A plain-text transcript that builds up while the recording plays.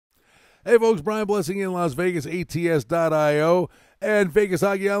Hey, folks, Brian Blessing in Las Vegas, ATS.io, and Vegas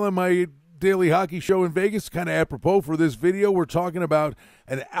Hockey Island, my daily hockey show in Vegas. Kind of apropos for this video, we're talking about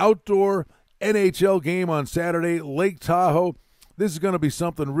an outdoor NHL game on Saturday, Lake Tahoe. This is going to be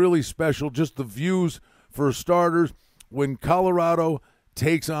something really special, just the views for starters, when Colorado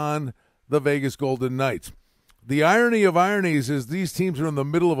takes on the Vegas Golden Knights. The irony of ironies is these teams are in the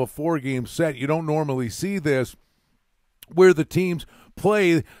middle of a four-game set. You don't normally see this, where the teams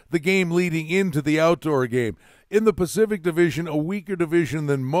play the game leading into the outdoor game. In the Pacific Division, a weaker division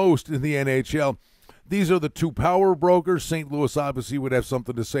than most in the NHL, these are the two power brokers. St. Louis obviously would have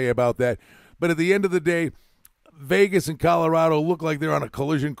something to say about that. But at the end of the day, Vegas and Colorado look like they're on a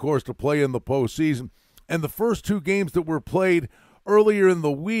collision course to play in the postseason. And the first two games that were played earlier in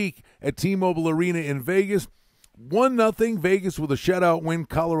the week at T-Mobile Arena in Vegas, 1-0 Vegas with a shutout win,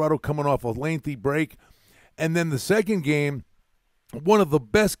 Colorado coming off a lengthy break. And then the second game, one of the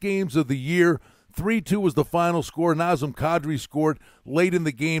best games of the year, 3-2 was the final score. Nazem Kadri scored late in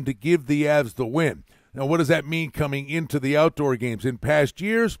the game to give the Avs the win. Now, what does that mean coming into the outdoor games? In past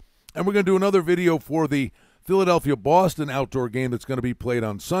years, and we're going to do another video for the Philadelphia-Boston outdoor game that's going to be played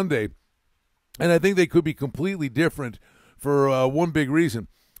on Sunday, and I think they could be completely different for one big reason,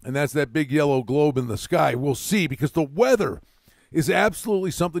 and that's that big yellow globe in the sky. We'll see, because the weather is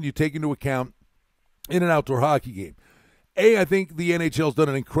absolutely something you take into account in an outdoor hockey game. I think the NHL's done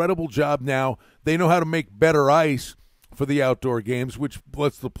an incredible job now. They know how to make better ice for the outdoor games, which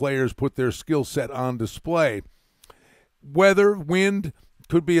lets the players put their skill set on display. Weather, wind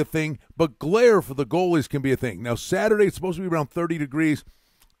could be a thing, but glare for the goalies can be a thing. Now, Saturday, it's supposed to be around 30 degrees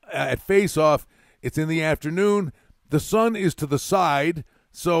at face-off. It's in the afternoon. The sun is to the side,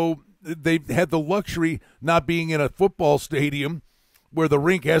 so they've had the luxury not being in a football stadium where the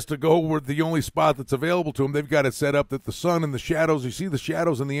rink has to go where the only spot that's available to them. They've got it set up that the sun and the shadows, you see the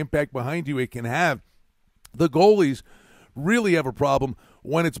shadows and the impact behind you it can have. The goalies really have a problem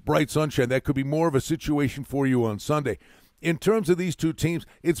when it's bright sunshine. That could be more of a situation for you on Sunday. In terms of these two teams,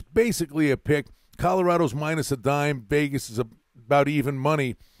 it's basically a pick. Colorado's minus a dime. Vegas is about even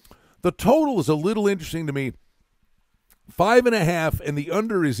money. The total is a little interesting to me. 5.5, and the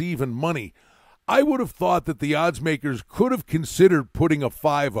under is even money. I would have thought that the odds makers could have considered putting a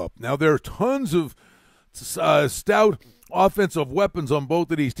 5 up. Now, there are tons of stout offensive weapons on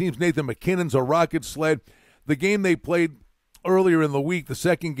both of these teams. Nathan McKinnon's a rocket sled. The game they played earlier in the week, the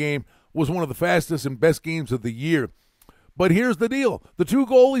second game, was one of the fastest and best games of the year. But here's the deal. The two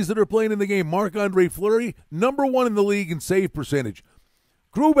goalies that are playing in the game, Marc-Andre Fleury, number 1 in the league in save percentage.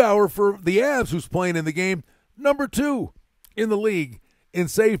 Grubauer for the Avs, who's playing in the game, number 2 in the league in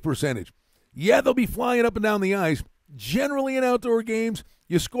save percentage. Yeah, they'll be flying up and down the ice. Generally in outdoor games,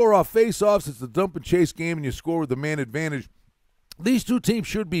 you score off face-offs. It's the dump and chase game, and you score with the man advantage. These two teams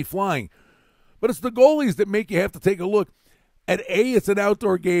should be flying. But it's the goalies that make you have to take a look at A, it's an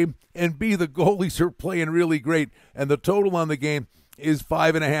outdoor game, and B, the goalies are playing really great. And the total on the game is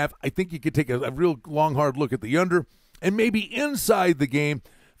 5.5. I think you could take a real long, hard look at the under. And maybe inside the game,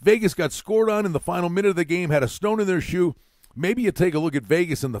 Vegas got scored on in the final minute of the game, had a stone in their shoe. Maybe you take a look at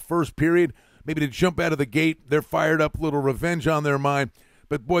Vegas in the first period. Maybe they jump out of the gate. They're fired up, a little revenge on their mind.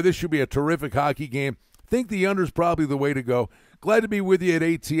 But, boy, this should be a terrific hockey game. Think the under is probably the way to go. Glad to be with you at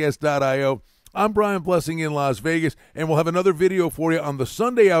ATS.io. I'm Brian Blessing in Las Vegas, and we'll have another video for you on the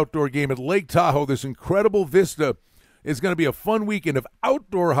Sunday outdoor game at Lake Tahoe. This incredible vista is going to be a fun weekend of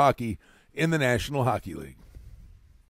outdoor hockey in the National Hockey League.